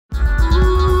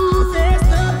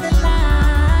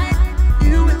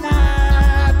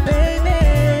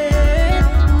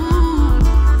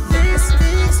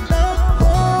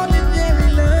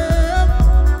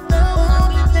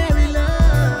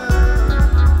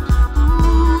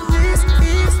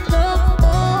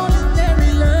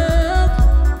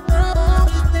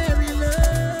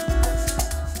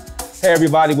Hey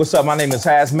everybody, what's up? My name is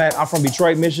Hazmat. I'm from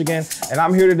Detroit, Michigan, and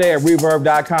I'm here today at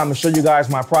Reverb.com to show you guys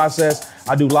my process.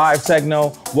 I do live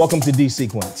techno. Welcome to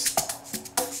D-Sequence.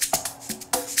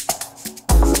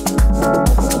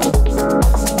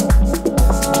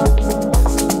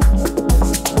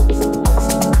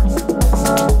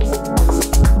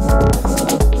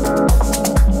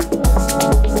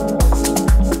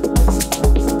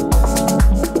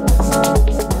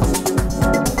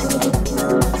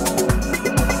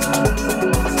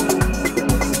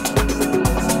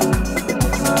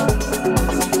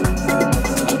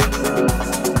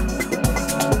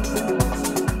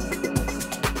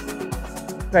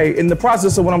 Okay, in the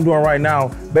process of what I'm doing right now,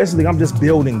 basically I'm just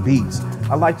building beats.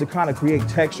 I like to kind of create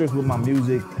textures with my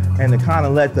music and to kind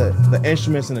of let the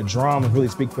instruments and the drums really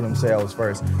speak for themselves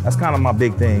first. That's kind of my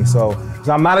big thing. So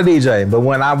I'm not a DJ, but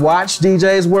when I watch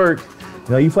DJs work,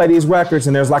 you know, you play these records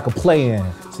and there's like a play-in.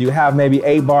 So you have maybe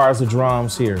 8 bars of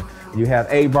drums here. You have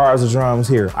 8 bars of drums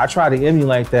here. I try to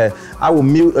emulate that. I will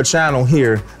mute a channel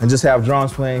here and just have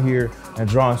drums playing here and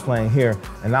drums playing here,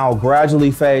 and I'll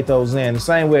gradually fade those in, the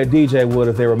same way a DJ would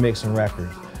if they were mixing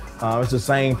records. It's the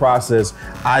same process.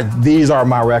 These are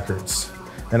my records,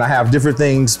 and I have different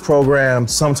things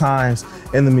programmed sometimes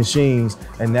in the machines,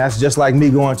 and that's just like me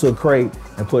going to a crate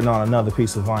and putting on another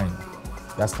piece of vinyl.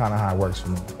 That's kind of how it works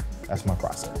for me. That's my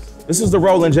process. This is the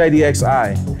Roland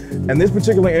JD-Xi, and this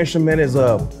particular instrument is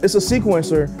it's a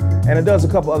sequencer, and it does a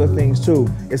couple other things too.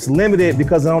 It's limited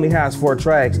because it only has 4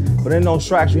 tracks, but in those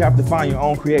tracks you have to find your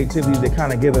own creativity to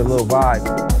kind of give it a little vibe.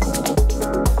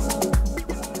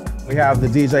 We have the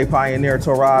DJ Pioneer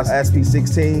Toraiz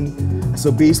SP16. It's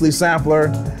a beastly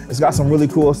sampler. It's got some really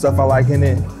cool stuff I like in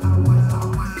it,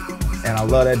 and I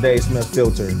love that Dave Smith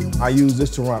filter. I use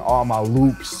this to run all my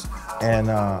loops and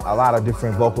a lot of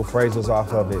different vocal phrases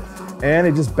off of it. And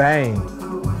it just bang.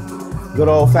 Good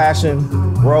old fashioned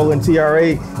Roland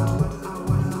TR-8.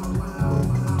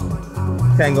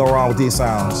 Can't go wrong with these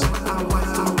sounds.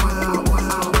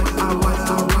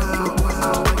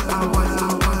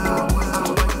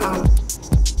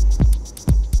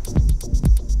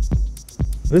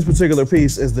 This particular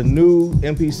piece is the new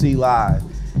MPC Live.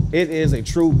 It is a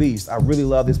true beast. I really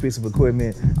love this piece of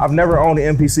equipment. I've never owned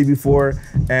an MPC before,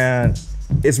 and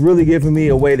it's really given me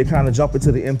a way to kind of jump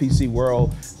into the MPC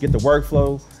world, get the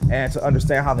workflow, and to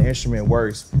understand how the instrument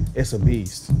works. It's a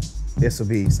beast. It's a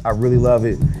beast. I really love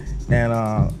it. And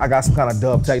I got some kind of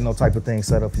dub techno type of thing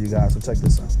set up for you guys, so check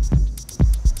this out.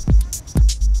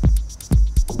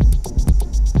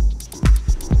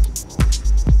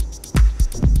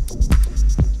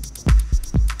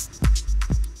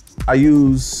 I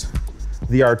use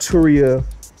the Arturia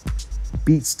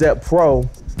Beatstep Pro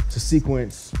to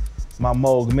sequence my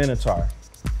Moog Minitaur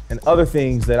and other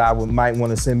things that I might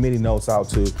want to send MIDI notes out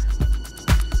to.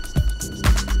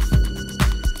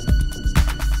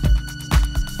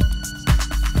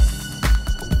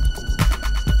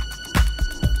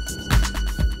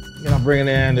 And I'm bringing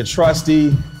in the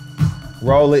trusty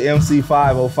Roland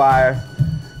MC505.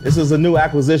 This is a new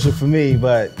acquisition for me,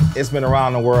 but it's been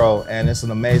around the world and it's an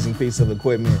amazing piece of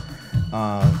equipment.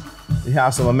 You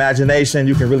have some imagination,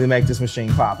 you can really make this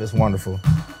machine pop. It's wonderful.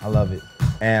 I love it.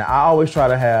 And I always try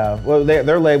to have, well,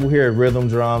 their label here is rhythm,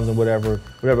 drums, and whatever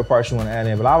parts you want to add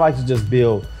in, but I like to just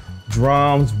build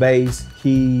drums, bass,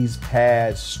 keys,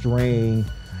 pads, string,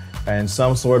 and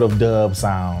some sort of dub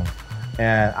sound.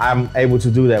 And I'm able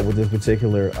to do that with this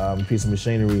particular piece of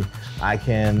machinery. I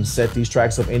can set these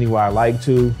tracks up anywhere I like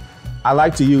to. I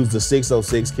like to use the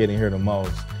 606 kit in here the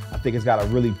most. I think it's got a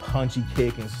really punchy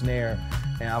kick and snare,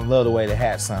 and I love the way the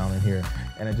hats sound in here.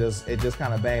 And it just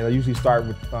kind of bangs. I usually start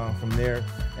with, from there,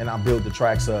 and I build the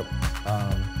tracks up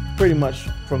pretty much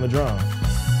from the drum.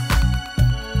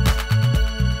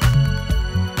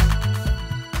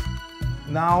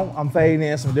 Now I'm fading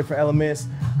in some different elements.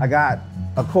 I got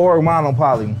a Korg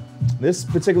monopoly. This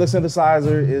particular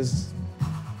synthesizer is,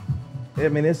 I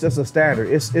mean, it's just a standard.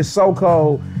 It's so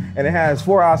cold, and it has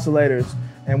 4 oscillators.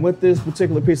 And with this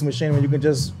particular piece of machinery, you can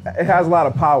just, it has a lot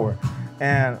of power.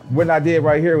 And what I did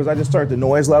right here was I just turned the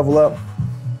noise level up,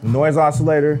 the noise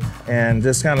oscillator, and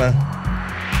just kind of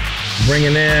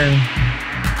bringing in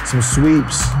some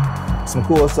sweeps, some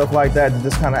cool stuff like that to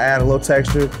just kind of add a little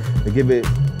texture to give it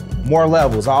more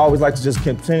levels. I always like to just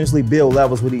continuously build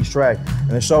levels with each track,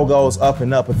 and the show goes up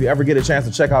and up. If you ever get a chance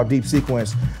to check out Deep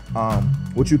Sequence,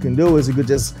 what you can do is you could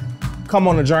just come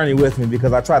on a journey with me,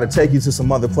 because I try to take you to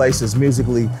some other places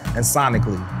musically and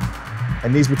sonically.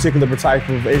 And these particular type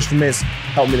of instruments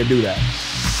help me to do that.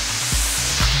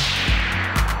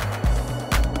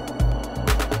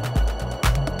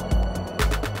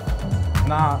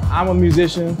 Now, I'm a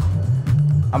musician,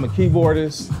 I'm a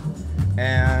keyboardist,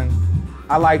 and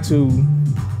I like to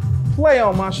play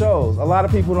on my shows. A lot of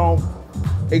people don't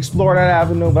explore that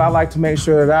avenue, but I like to make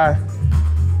sure that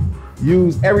I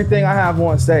use everything I have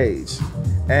on stage.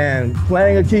 And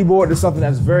playing a keyboard is something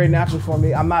that's very natural for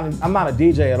me. I'm not a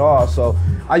DJ at all, so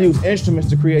I use instruments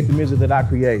to create the music that I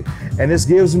create. And this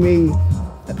gives me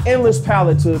an endless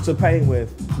palette to paint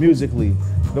with musically.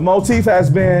 The Motif has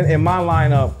been in my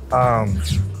lineup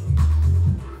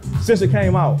since it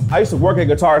came out. I used to work at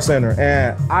Guitar Center,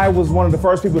 and I was one of the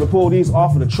first people to pull these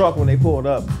off of the truck when they pulled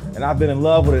up, and I've been in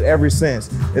love with it ever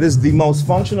since. It is the most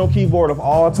functional keyboard of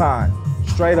all time,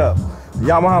 straight up. The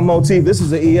Yamaha Motif, this is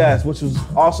the ES, which was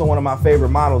also one of my favorite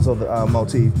models of the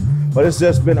Motif, but it's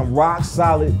just been a rock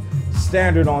solid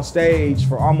standard on stage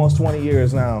for almost 20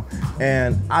 years now,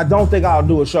 and I don't think I'll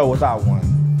do a show without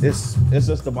one. It's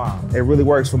just the bomb. It really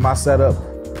works for my setup.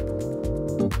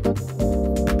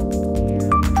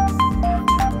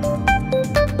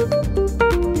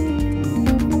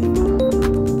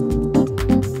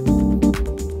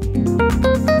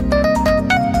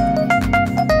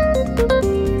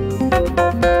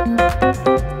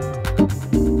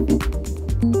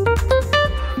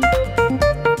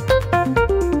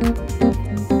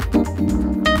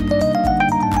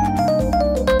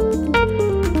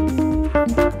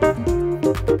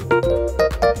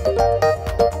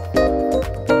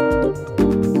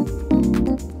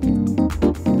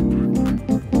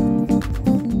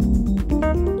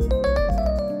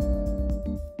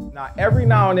 Every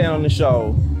now and then on the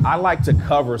show, I like to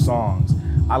cover songs.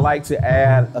 I like to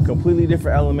add a completely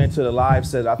different element to the live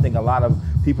set I think a lot of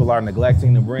people are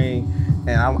neglecting to bring.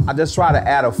 And I just try to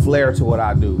add a flair to what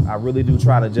I do. I really do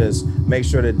try to just make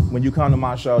sure that when you come to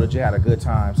my show that you had a good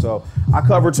time. So I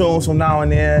cover tunes from now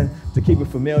and then to keep it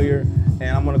familiar. And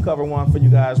I'm gonna cover one for you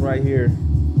guys right here.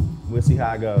 We'll see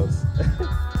how it goes.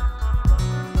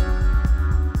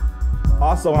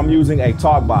 Also, I'm using a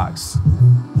Talkbox.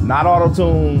 Not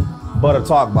auto-tune, but a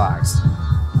Talkbox.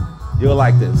 You'll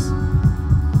like this.